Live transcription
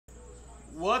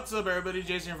What's up, everybody?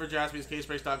 Jason here for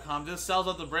JaspysCaseBreaks.com. Just sells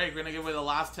out the break. We're going to give away the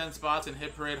last 10 spots in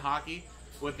Hit Parade Hockey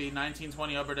with the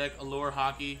 1920 Upper Deck Allure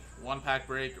Hockey 1-pack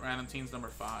break, random teams number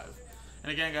 5.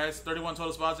 And again, guys, 31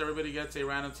 total spots. Everybody gets a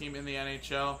random team in the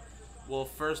NHL. We'll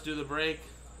first do the break,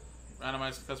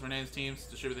 randomize customer names, teams,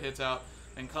 distribute the hits out,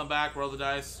 then come back, roll the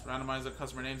dice, randomize the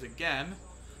customer names again.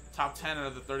 Top 10 out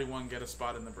of the 31 get a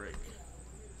spot in the break.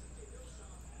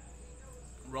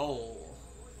 Roll.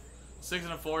 6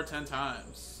 and a 4, 10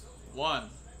 times. 1,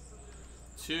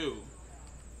 2,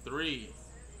 3,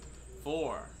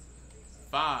 4,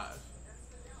 5,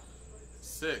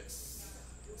 6,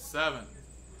 7,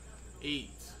 8,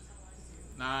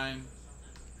 9,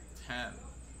 10.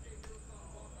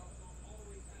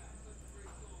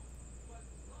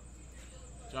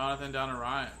 Jonathan down to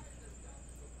Ryan.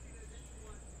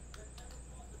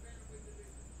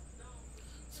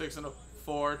 6 and a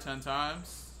 4, 10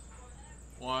 times.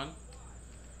 1,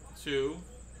 2,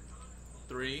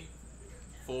 3,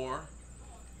 4,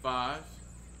 5,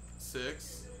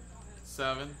 6,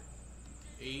 7,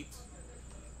 8,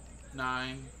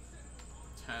 9,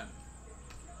 10.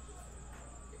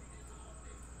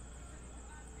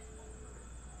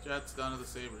 Jets down to the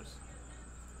Sabres.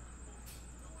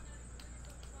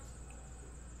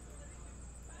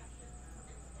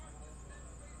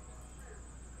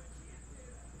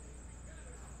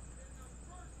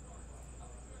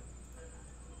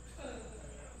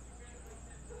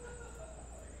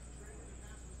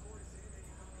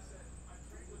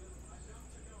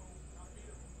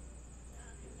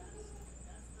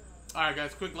 Alright,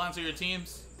 guys, quick glance at your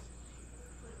teams.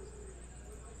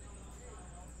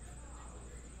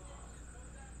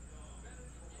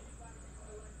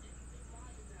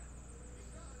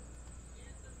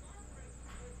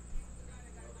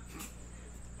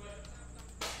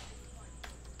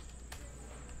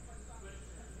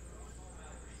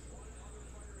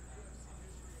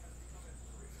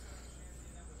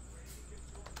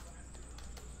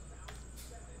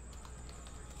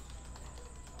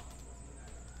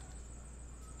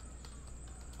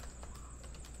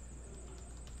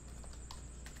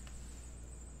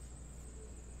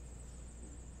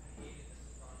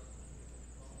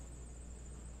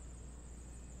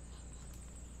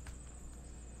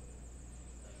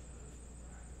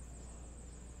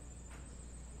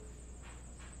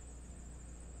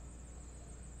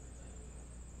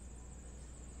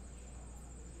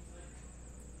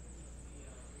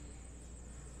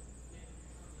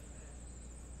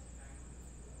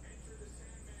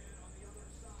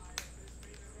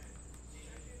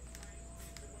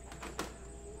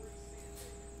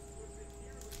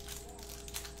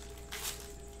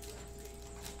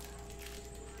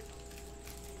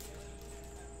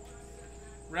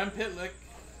 Rem Pitlick,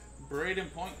 Braden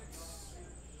Points.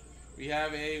 We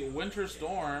have a Winter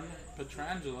Storm,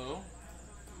 Pietrangelo,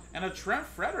 and a Trent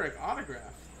Frederick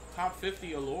autograph. Top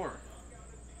 50 Allure.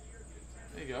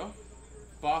 There you go.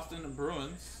 Boston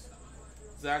Bruins,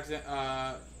 Zach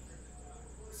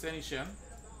Senyshyn,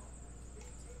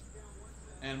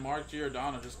 and Mark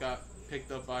Giordano just got picked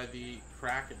up by the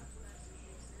Kraken.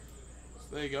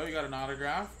 So there you go. You got an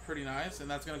autograph. Pretty nice.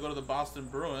 And that's going to go to the Boston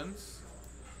Bruins.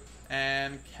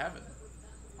 And Kevin.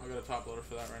 I'll get a top loader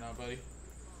for that right now, buddy.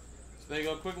 So there you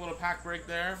go. Quick little pack break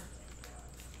there.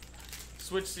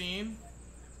 Switch scene.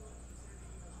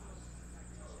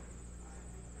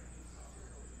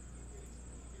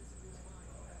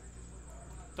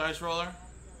 Dice roller.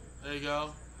 There you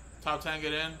go. Top 10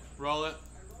 get in. Roll it.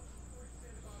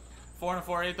 4 and a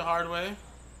 4, 8 the hard way.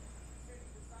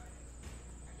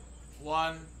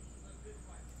 1,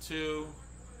 2,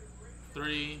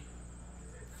 3,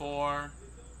 4,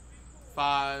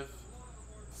 5,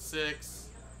 6,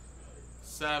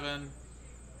 7,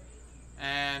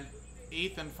 and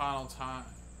 8th and final time.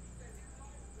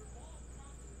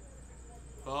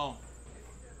 Boom.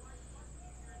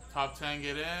 Top 10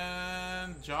 get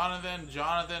in.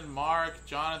 Jonathan, Mark,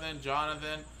 Jonathan,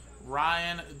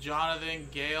 Ryan, Jonathan,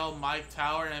 Gail, Mike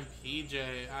Tower, and PJ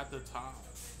at the top.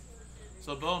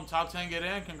 So boom, top 10 get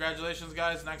in. Congratulations,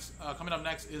 guys. Next, coming up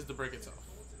next is the break itself.